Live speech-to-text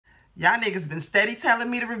Y'all niggas been steady telling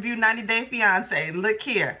me to review 90 Day Fiance. Look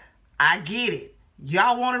here. I get it.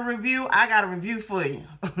 Y'all want a review? I got a review for you.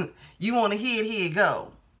 You want to hear it? Here it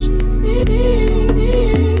go.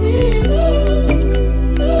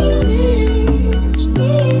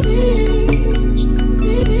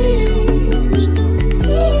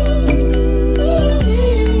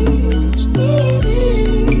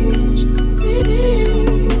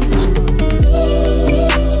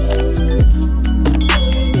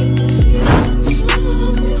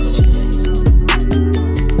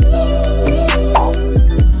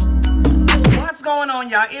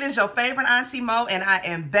 Y'all, it is your favorite Auntie Mo, and I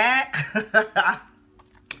am back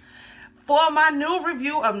for my new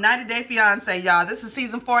review of 90 Day Fiance, y'all. This is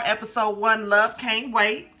season 4, episode 1. Love Can't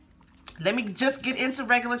Wait. Let me just get into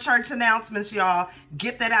regular church announcements, y'all.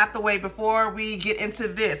 Get that out the way before we get into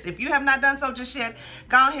this. If you have not done so just yet,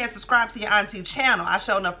 go ahead and subscribe to your auntie channel. I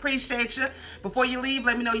sure enough appreciate you. Before you leave,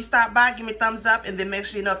 let me know you stopped by. Give me a thumbs up, and then make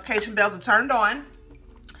sure your notification bells are turned on.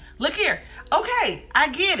 Look here. Okay, I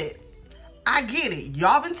get it. I get it.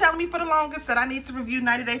 Y'all been telling me for the longest that I need to review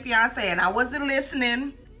 90 Day Fiance, and I wasn't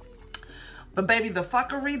listening. But baby, the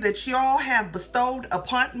fuckery that y'all have bestowed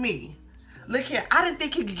upon me. Look here, I didn't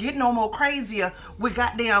think it could get no more crazier with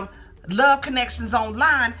goddamn love connections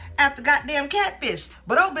online after goddamn Catfish.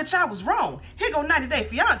 But oh bitch, I was wrong. Here go 90 Day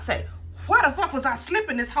Fiance. Why the fuck was I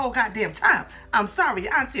slipping this whole goddamn time? I'm sorry,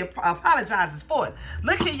 your auntie apologizes for it.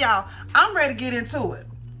 Look here, y'all. I'm ready to get into it.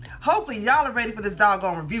 Hopefully y'all are ready for this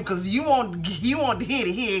doggone review, because you want to hear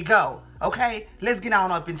it. Here it go. Okay? Let's get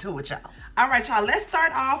on up into it, y'all. Alright, y'all. Let's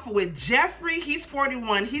start off with Jeffrey. He's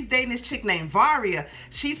 41. He's dating this chick named Varia.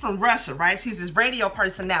 She's from Russia, right? She's his radio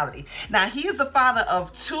personality. Now, he is the father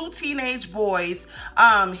of 2 teenage boys.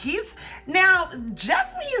 Jeffrey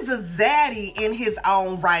is a zaddy in his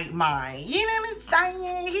own right mind. You know what I'm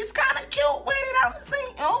saying? He's kind of cute with it. I'm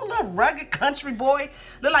saying, oh, little rugged country boy.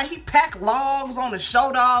 Look like he packed logs on the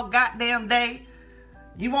show dog goddamn day.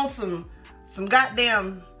 You want some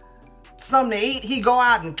goddamn something to eat? He go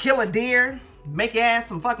out and kill a deer, make your ass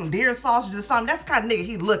some fucking deer sausage or something. That's the kind of nigga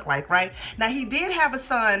he looked like, right? Now, he did have a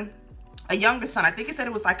son, a younger son. I think he said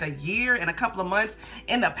it was like a year and a couple of months.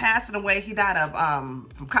 Ended up passing away. He died of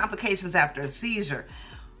from complications after a seizure.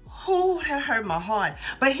 Whew, that hurt my heart.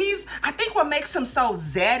 But I think what makes him so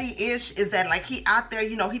zaddy-ish is that, like, he out there,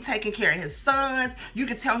 you know, he taking care of his sons. You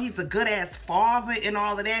can tell he's a good-ass father and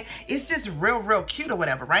all of that. It's just real cute or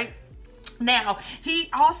whatever, right? Now, he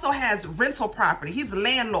also has rental property. He's a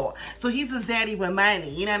landlord. So he's a zaddy with money.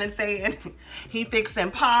 You know what I'm saying? He fixing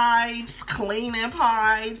pipes, cleaning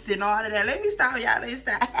pipes, and all of that. Let me stop, y'all. Let me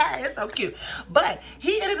stop. It's so cute. But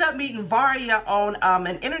he ended up meeting Varia on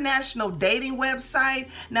an international dating website.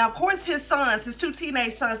 Now, of course, his 2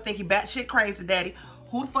 teenage sons think he batshit crazy, daddy.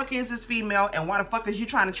 Who the fuck is this female, and why the fuck is you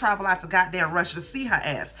trying to travel out to goddamn Russia to see her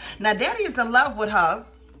ass? Now, daddy is in love with her.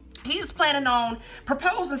 He's planning on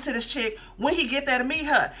proposing to this chick when he get there to meet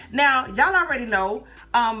her. Now, y'all already know,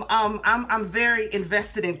 I'm very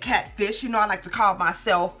invested in catfish. You know, I like to call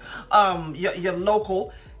myself your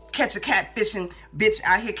local catch a catfishing bitch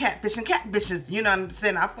out here catfishing catbitches. You know what I'm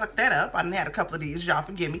saying? I fucked that up. I done had a couple of these. Y'all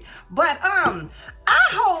forgive me. But I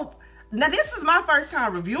hope. Now, this is my first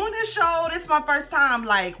time reviewing this show. This is my first time,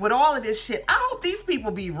 like, with all of this shit. I hope these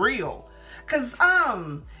people be real. Because,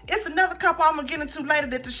 it's another couple I'm going to get into later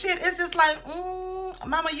that the shit is just like,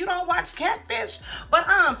 mama, you don't watch Catfish? But,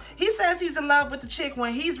 he says he's in love with the chick.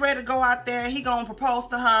 When he's ready to go out there, he going to propose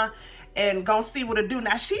to her and going to see what to do.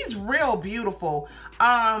 Now, she's real beautiful.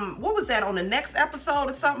 What was that, on the next episode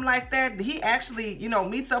or something like that? He actually, you know,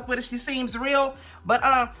 meets up with her. She seems real. But,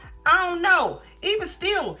 I don't know. Even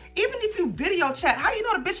still, even if you video chat, how you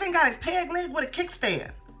know the bitch ain't got a peg leg with a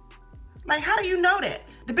kickstand? Like, how do you know that?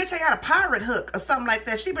 The bitch ain't got a pirate hook or something like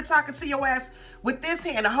that. She been talking to your ass with this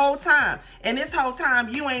hand the whole time. And this whole time,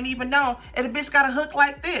 you ain't even known. And the bitch got a hook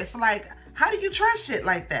like this. Like, how do you trust shit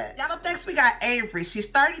like that? Y'all, up next we got Avery. She's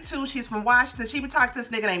 32. She's from Washington. She been talking to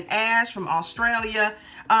this nigga named Ash from Australia.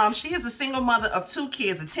 She is a single mother of 2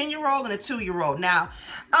 kids, a 10-year-old and a 2-year-old. Now,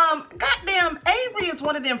 goddamn, Avery is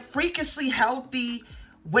one of them freakishly healthy,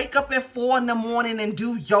 wake up at 4 in the morning and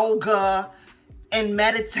do yoga and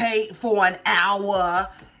meditate for an hour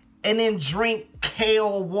and then drink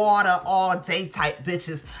kale water all day type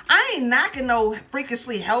bitches. I ain't knocking no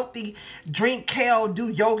freakishly healthy, drink kale, do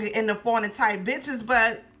yoga in the morning type bitches,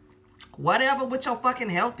 but whatever with your fucking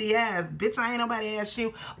healthy ass. Bitch, I ain't nobody asked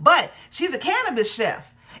you. But she's a cannabis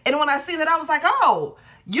chef. And when I seen that, I was like, oh,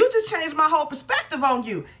 you just changed my whole perspective on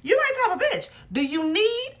you. You ain't type of bitch. Do you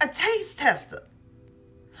need a taste tester?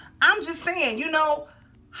 I'm just saying, you know,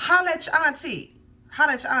 holla at your auntie.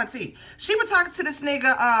 Holla at your auntie. She was talking to this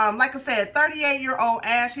nigga, like I said, 38-year-old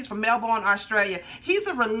Ash. He's from Melbourne, Australia. He's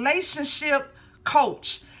a relationship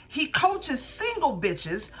coach. He coaches single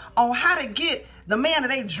bitches on how to get the man of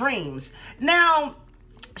their dreams. Now,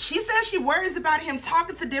 she says she worries about him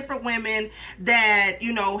talking to different women, that,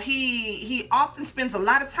 you know, he often spends a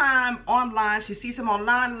lot of time online. She sees him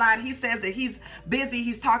online a lot. He says that he's busy.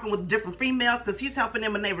 He's talking with different females because he's helping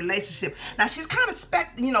them in their relationship. Now, she's kind of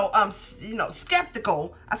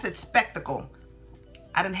skeptical. I said spectacle.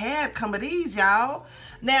 I done had some of these, y'all.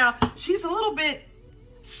 Now, she's a little bit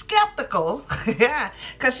skeptical, yeah,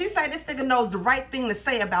 because she said this nigga knows the right thing to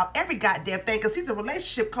say about every goddamn thing, because he's a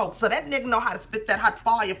relationship coach, so that nigga know how to spit that hot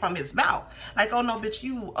fire from his mouth. Like, oh no, bitch,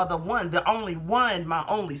 you are the one, the only one, my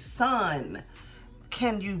only son.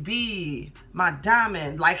 Can you be my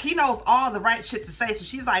diamond? Like, he knows all the right shit to say. So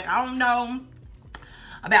she's like, I don't know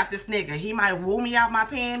about this nigga. He might woo me out my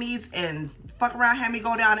panties and fuck around, have me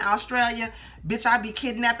go down to Australia. Bitch, I be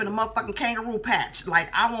kidnapping a motherfucking kangaroo patch.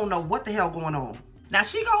 Like, I won't know what the hell going on. Now,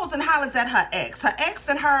 she goes and hollers at her ex. Her ex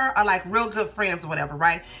and her are like real good friends or whatever,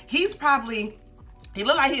 right? He's probably, he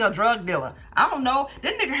look like he a drug dealer. I don't know.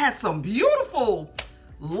 That nigga had some beautiful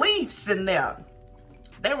leaves in there.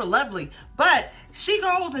 They were lovely. But she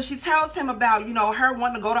goes and she tells him about, you know, her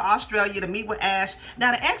wanting to go to Australia to meet with Ash.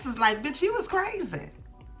 Now, the ex is like, bitch, you was crazy.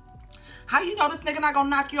 How you know this nigga not gonna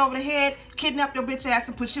knock you over the head, kidnap your bitch ass,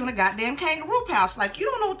 and put you in a goddamn kangaroo pouch? Like, you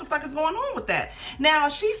don't know what the fuck is going on with that. Now,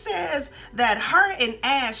 she says that her and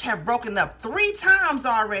Ash have broken up 3 times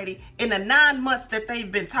already in the 9 months that they've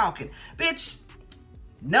been talking. Bitch,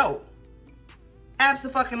 no.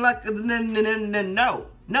 Abso-fucking-luck-no.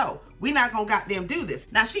 No. We not gonna goddamn do this.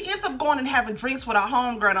 Now, she ends up going and having drinks with her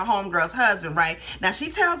homegirl and her homegirl's husband, right? Now, she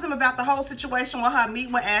tells him about the whole situation with her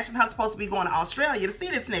meeting with Ash and her supposed to be going to Australia to see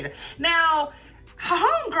this nigga. Now, her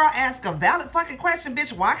homegirl asks a valid fucking question,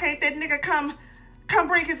 bitch. Why can't that nigga come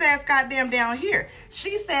bring his ass goddamn down here?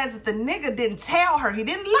 She says that the nigga didn't tell her. He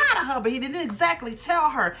didn't lie to her, but he didn't exactly tell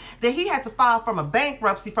her that he had to file from a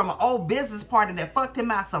bankruptcy from an old business partner that fucked him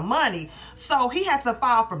out some money. So he had to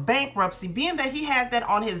file for bankruptcy. Being that he had that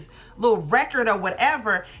on his little record or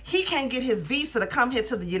whatever, he can't get his visa to come here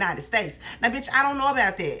to the United States. Now, bitch, I don't know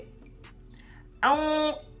about that.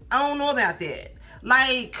 I don't know about that.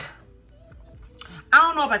 Like, I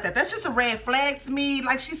don't know about that. That's just a red flag to me.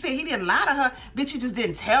 Like she said, he didn't lie to her. Bitch, he just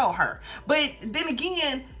didn't tell her. But then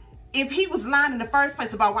again, if he was lying in the first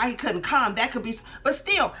place about why he couldn't come, that could be... But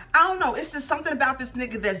still, I don't know. It's just something about this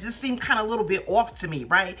nigga that just seemed kind of a little bit off to me,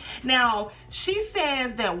 right? Now, she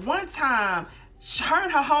says that one time, her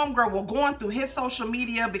and her homegirl were going through his social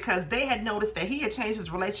media because they had noticed that he had changed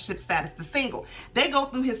his relationship status to single. They go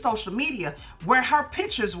through his social media where her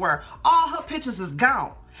pictures were. All her pictures is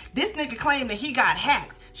gone. This nigga claimed that he got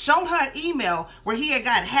hacked. Showed her an email where he had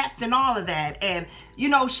got hacked and all of that. And, you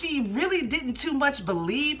know, she really didn't too much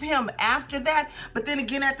believe him after that. But then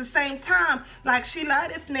again, at the same time, like, she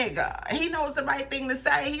loved this nigga. He knows the right thing to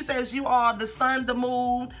say. He says, you are the sun, the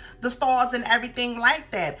moon, the stars, and everything like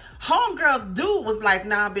that. Homegirl's dude was like,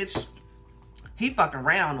 nah, bitch, he fucking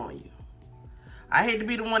around on you. I hate to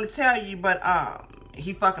be the one to tell you, but,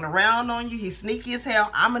 he fucking around on you. He's sneaky as hell.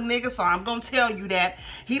 I'm a nigga, so I'm gonna tell you that.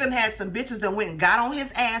 He done had some bitches that went and got on his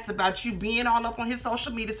ass about you being all up on his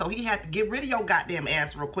social media, so he had to get rid of your goddamn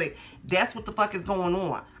ass real quick. That's what the fuck is going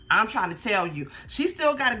on. I'm trying to tell you. She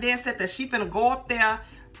still got a dead set that she finna go up there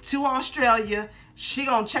to Australia. She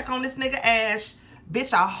gonna check on this nigga Ash.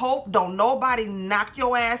 Bitch, I hope don't nobody knock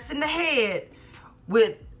your ass in the head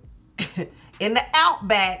with in the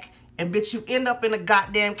outback. And bitch, you end up in a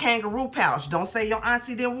goddamn kangaroo pouch. Don't say your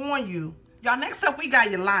auntie didn't warn you. Y'all, next up we got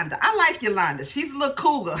Yolanda. I like Yolanda. She's a little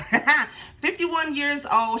cougar. 51 years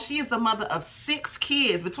old. She is a mother of 6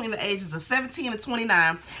 kids between the ages of 17 and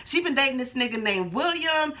 29. She been dating this nigga named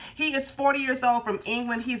William. He is 40 years old from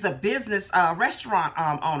England. He's a business restaurant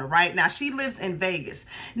owner, right? Now, she lives in Vegas.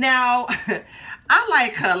 Now, I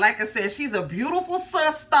like her. Like I said, she's a beautiful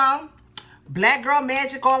sister. Black girl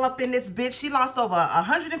magic all up in this bitch. She lost over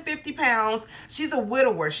 150 pounds. She's a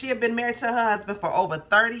widower. She had been married to her husband for over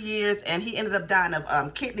 30 years, and he ended up dying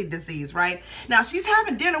of kidney disease, right? Now, she's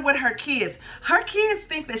having dinner with her kids. Her kids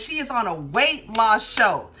think that she is on a weight loss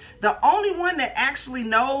show. The only one that actually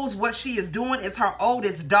knows what she is doing is her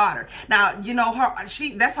oldest daughter. Now, you know,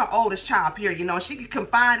 that's her oldest child, period. You know, she can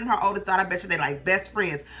confide in her oldest daughter. I bet you they're like best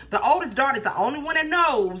friends. The oldest daughter is the only one that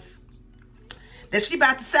knows that she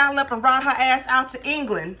about to saddle up and ride her ass out to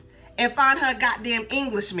England and find her goddamn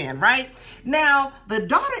Englishman, right? Now, the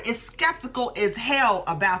daughter is skeptical as hell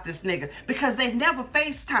about this nigga because they've never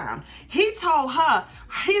FaceTimed. He told her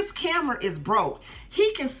his camera is broke.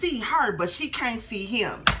 He can see her, but she can't see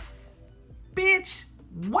him. Bitch,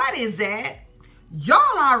 what is that?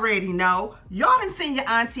 Y'all already know. Y'all done seen your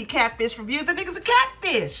auntie catfish reviews. That nigga's a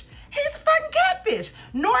catfish. He's a fucking catfish.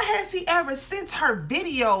 Nor has he ever sent her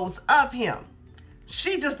videos of him.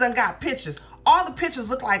 She just done got pictures. All the pictures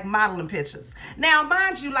look like modeling pictures. Now,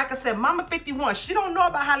 mind you, like I said, Mama 51, she don't know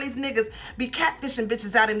about how these niggas be catfishing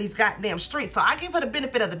bitches out in these goddamn streets. So I give her the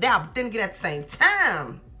benefit of the doubt. But then again, at the same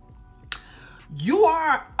time, you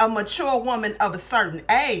are a mature woman of a certain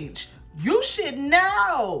age. You should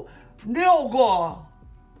know. Nigga.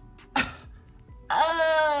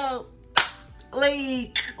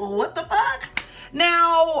 Like, what the fuck?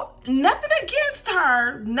 Now, nothing against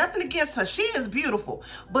her. She is beautiful.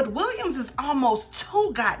 But Williams is almost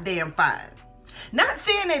too goddamn fine. Not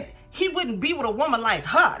saying that he wouldn't be with a woman like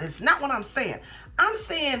her. That's not what I'm saying. I'm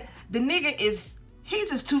saying the nigga he's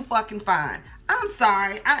just too fucking fine. I'm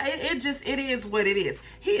sorry. It is what it is.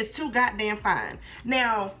 He is too goddamn fine.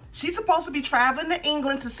 Now, she's supposed to be traveling to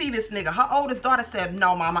England to see this nigga. Her oldest daughter said,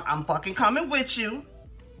 no, mama, I'm fucking coming with you.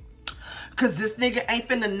 Because this nigga ain't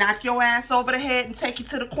finna knock your ass over the head and take you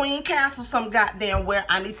to the Queen Castle some goddamn where.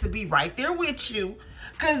 I need to be right there with you.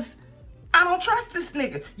 Because I don't trust this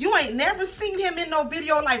nigga. You ain't never seen him in no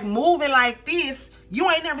video like moving like this. You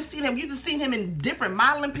ain't never seen him. You just seen him in different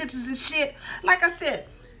modeling pictures and shit. Like I said,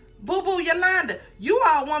 boo-boo Yolanda, you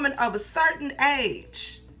are a woman of a certain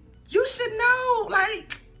age. You should know,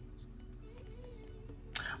 like,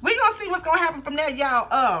 we gonna see what's gonna happen from there, y'all.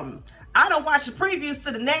 I don't watch the previews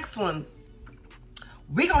to the next one.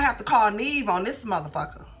 We gonna have to call Neve on this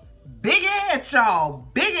motherfucker. Big Ed, y'all.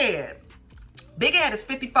 Big Ed. Big Ed is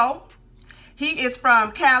 54. He is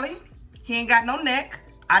from Cali. He ain't got no neck.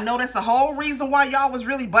 I know that's the whole reason why y'all was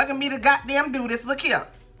really bugging me to goddamn do this. Look here.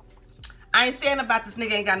 I ain't saying about this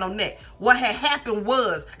nigga ain't got no neck. What had happened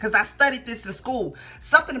was, because I studied this in school,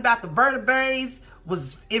 something about the vertebrae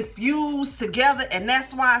was infused together, and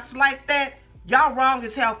that's why it's like that. Y'all wrong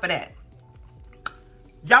as hell for that.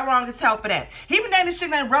 Y'all wrong as hell for that. He been dating this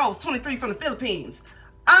shit named Rose, 23, from the Philippines.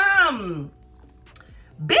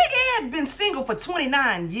 Big Ed been single for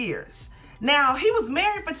 29 years. Now, he was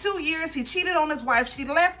married for 2 years. He cheated on his wife. She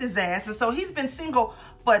left his ass. And so he's been single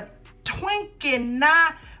for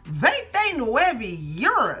 29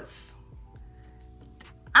 years.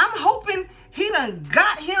 I'm hoping he done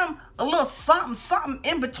got him a little something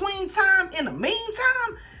in between time, in the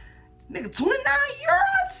meantime. Nigga, 29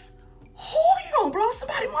 years? Who you gonna blow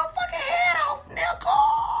somebody motherfucking head off,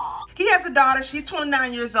 nigga? He has a daughter. She's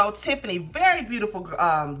 29 years old. Tiffany, very beautiful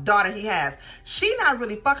daughter he has. She not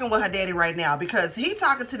really fucking with her daddy right now because he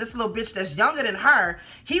talking to this little bitch that's younger than her.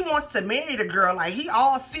 He wants to marry the girl. Like, he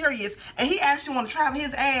all serious. And he actually want to travel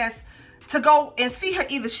his ass to go and see her.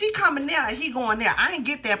 Either she coming there or he going there. I ain't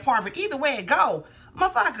get that part, but either way it go,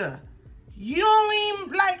 motherfucker, you don't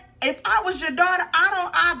even, like, if I was your daughter,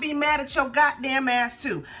 I'd be mad at your goddamn ass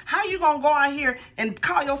too. How you gonna go out here and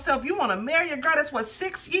call yourself, you wanna marry a girl that's what,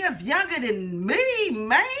 6 years younger than me,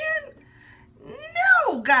 man?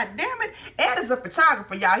 No, goddamn it. Ed is a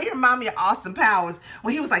photographer, y'all. He remind me of Austin Powers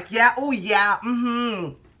when he was like, yeah, oh yeah,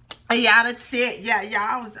 yeah, that's it. Yeah,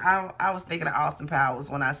 I was thinking of Austin Powers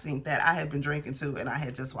when I seen that. I had been drinking too, and I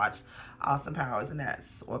had just watched Austin Powers, and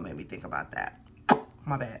that's what made me think about that.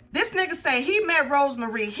 My bad. This nigga say he met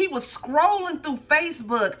Rosemary. He was scrolling through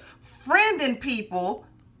Facebook, friending people,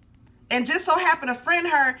 and just so happened to friend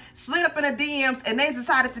her, slid up in the DMs, and they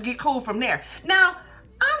decided to get cool from there. Now,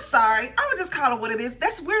 I'm sorry. I'm gonna just call it what it is.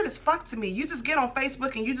 That's weird as fuck to me. You just get on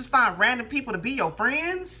Facebook and you just find random people to be your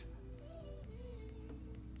friends.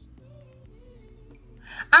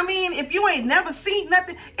 I mean, if you ain't never seen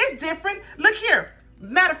nothing, it's different. Look here.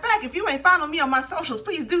 Matter of fact, if you ain't following me on my socials,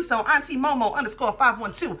 please do so. Auntie Momo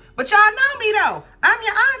 _512. But y'all know me though. I'm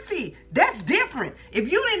your auntie. That's different.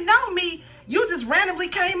 If you didn't know me, you just randomly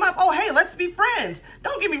came up. Oh, hey, let's be friends.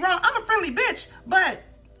 Don't get me wrong. I'm a friendly bitch, but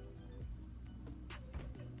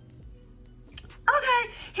okay.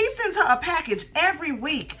 He sends her a package every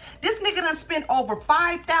week. This nigga done spent over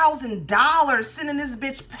 $5,000 sending this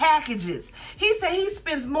bitch packages. He said he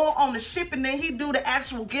spends more on the shipping than he do the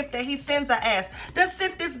actual gift that he sends her ass. Done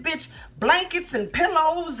sent this bitch blankets and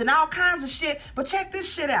pillows and all kinds of shit. But check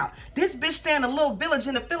this shit out. This bitch stay in a little village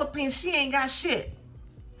in the Philippines. She ain't got shit.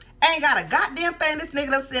 Ain't got a goddamn thing this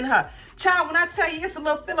nigga done send her. Child, when I tell you it's a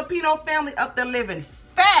little Filipino family up there living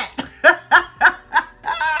fat.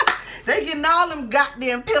 They getting all them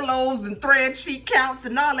goddamn pillows and thread sheet counts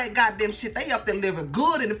and all that goddamn shit. They up there living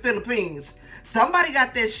good in the Philippines. Somebody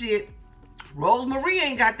got that shit. Rosemary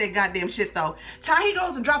ain't got that goddamn shit though. Child, he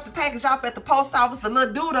goes and drops a package off at the post office. The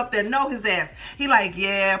little dude up there know his ass. He like,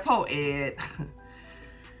 yeah, poor Ed.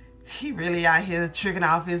 He really out here tricking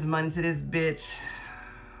off his money to this bitch.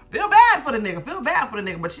 Feel bad for the nigga. Feel bad for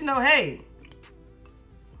the nigga. But you know, hey,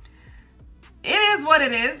 it is what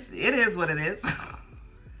it is. It is what it is.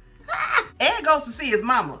 Ed goes to see his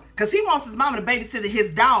mama because he wants his mama to babysit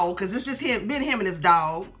his dog because it's just him and his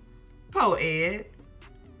dog. Poor Ed.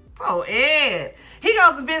 Poor Ed. He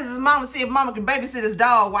goes to visit his mama, see if mama can babysit his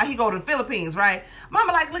dog while he go to the Philippines, right?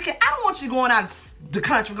 Mama like, look, I don't want you going out the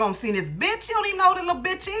country going to see this bitch. You don't even know who the little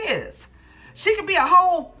bitch is. She could be a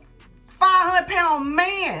whole 500-pound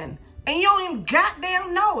man, and you don't even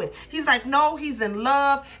goddamn know it. He's like, no, he's in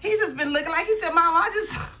love. He's just been looking like, he said, Mama, I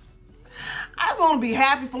just want to be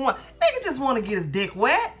happy for one. Nigga just want to get his dick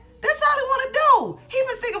wet. That's all he want to do. He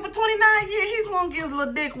been single for 29 years. He just want to get his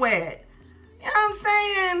little dick wet. You know what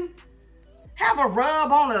I'm saying? Have a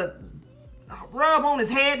rub on his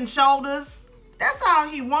head and shoulders. That's all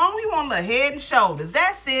he want. He want a little head and shoulders.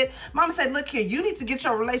 That's it. Mama said, look here, you need to get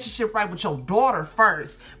your relationship right with your daughter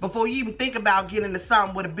first before you even think about getting into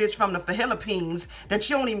something with a bitch from the Philippines that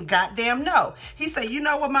you don't even goddamn know. He said, you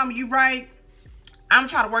know what, Mama, you right. I'm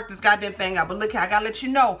trying to work this goddamn thing out. But look here, I gotta let you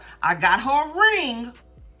know, I got her a ring.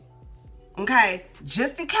 Okay?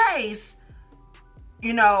 Just in case,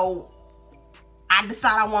 you know, I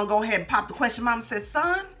decide I want to go ahead and pop the question. Mama said,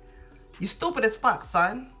 son, you stupid as fuck,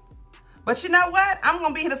 son. But you know what? I'm going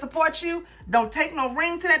to be here to support you. Don't take no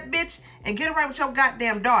ring to that bitch and get it right with your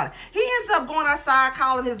goddamn daughter. He ends up going outside,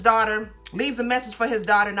 calling his daughter, leaves a message for his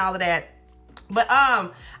daughter and all of that. But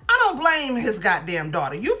I don't blame his goddamn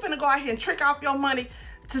daughter. You finna go out here and trick off your money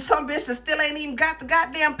to some bitch that still ain't even got the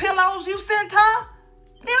goddamn pillows you sent her?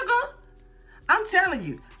 Nigga. I'm telling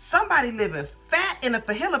you, somebody living fat in the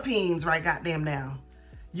Philippines right goddamn now.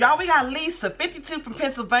 Y'all, we got Lisa, 52 from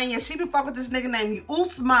Pennsylvania. She been fucking with this nigga named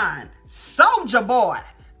Usman, Soldier Boy,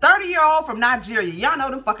 30-year-old from Nigeria. Y'all know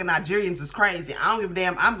them fucking Nigerians is crazy. I don't give a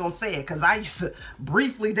damn. I'm gonna say it because I used to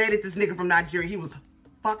briefly dated this nigga from Nigeria. He was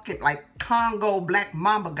fucking like Congo Black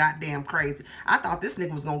Mamba goddamn crazy. I thought this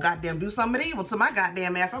nigga was gonna goddamn do something evil to my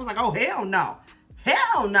goddamn ass. I was like, oh, hell no.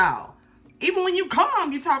 Hell no. Even when you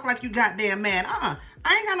calm, you talk like you goddamn mad. I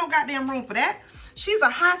ain't got no goddamn room for that. She's a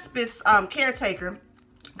hospice caretaker.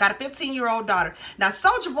 Got a 15-year-old daughter. Now,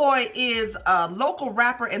 Soulja Boy is a local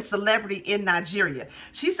rapper and celebrity in Nigeria.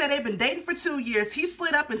 She said they've been dating for 2 years. He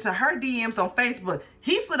slid up into her DMs on Facebook.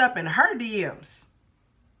 He slid up in her DMs.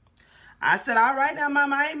 I said, all right now,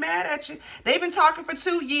 Mama, I ain't mad at you. They've been talking for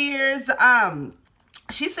 2 years.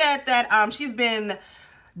 She said that she's been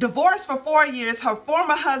divorced for 4 years. Her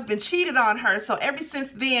former husband cheated on her. So ever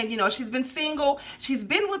since then, you know, she's been single. She's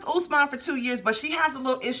been with Usman for 2 years, but she has a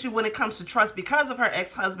little issue when it comes to trust because of her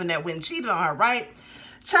ex-husband that went and cheated on her, right?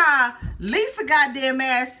 Child, Lisa goddamn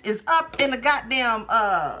ass is up in the goddamn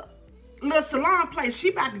little salon place.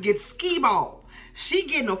 She about to get ski ball. She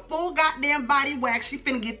getting a full goddamn body wax. She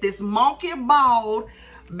finna get this monkey bald.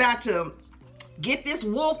 About to get this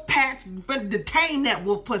wolf patch, finna detain that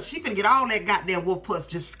wolf puss. She finna get all that goddamn wolf puss.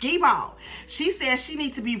 Just ski ball. She says she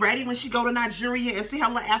needs to be ready when she go to Nigeria and see her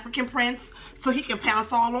little African prince so he can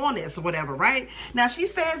pounce all on this or whatever, right? Now, she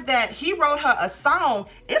says that he wrote her a song.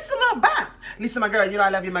 It's a little bop. Lisa, my girl, you know I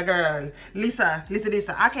love you, my girl. Lisa.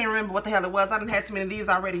 I can't remember what the hell it was. I done had too many of these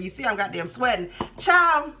already. You see I'm goddamn sweating.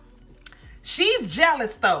 Child, she's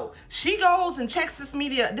jealous though. She goes and checks this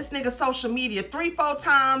nigga's social media 3-4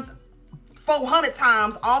 times, 400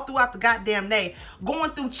 times all throughout the goddamn day,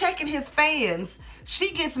 going through checking his fans.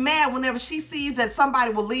 She gets mad whenever she sees that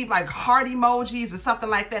somebody will leave like heart emojis or something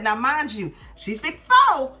like that. Now, mind you, she's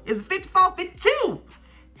 54. It's 54, 52.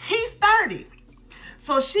 He's 30.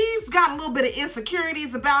 So she's got a little bit of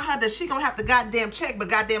insecurities about her that she gonna have to goddamn check, but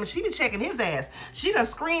goddamn it, she been checking his ass. She done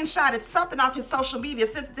screenshotted something off his social media,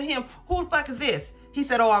 sent it to him. Who the fuck is this? He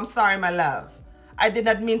said, oh, I'm sorry, my love. I did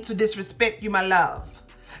not mean to disrespect you, my love.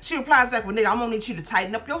 She replies back with, nigga, I'm gonna need you to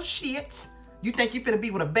tighten up your shit. You think you finna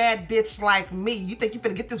be with a bad bitch like me? You think you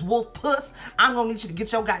finna get this wolf puss? I'm gonna need you to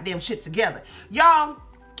get your goddamn shit together. Y'all,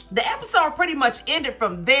 the episode pretty much ended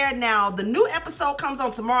from there. Now, the new episode comes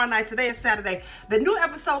on tomorrow night. Today is Saturday. The new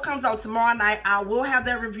episode comes on tomorrow night. I will have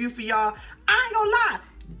that review for y'all. I ain't gonna lie.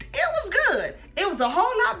 It was good. It was a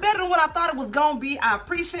whole lot better than what I thought it was gonna be. I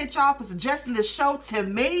appreciate y'all for suggesting this show to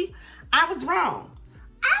me. I was wrong.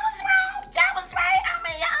 That was right. I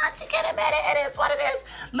mean, y'all, to get it better, it is what it is.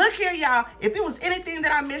 Look here, y'all. If it was anything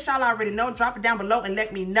that I missed, y'all already know. Drop it down below and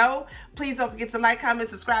let me know. Please don't forget to like, comment,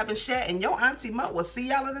 subscribe, and share. And your Auntie Mo will see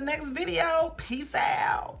y'all in the next video. Peace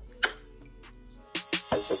out.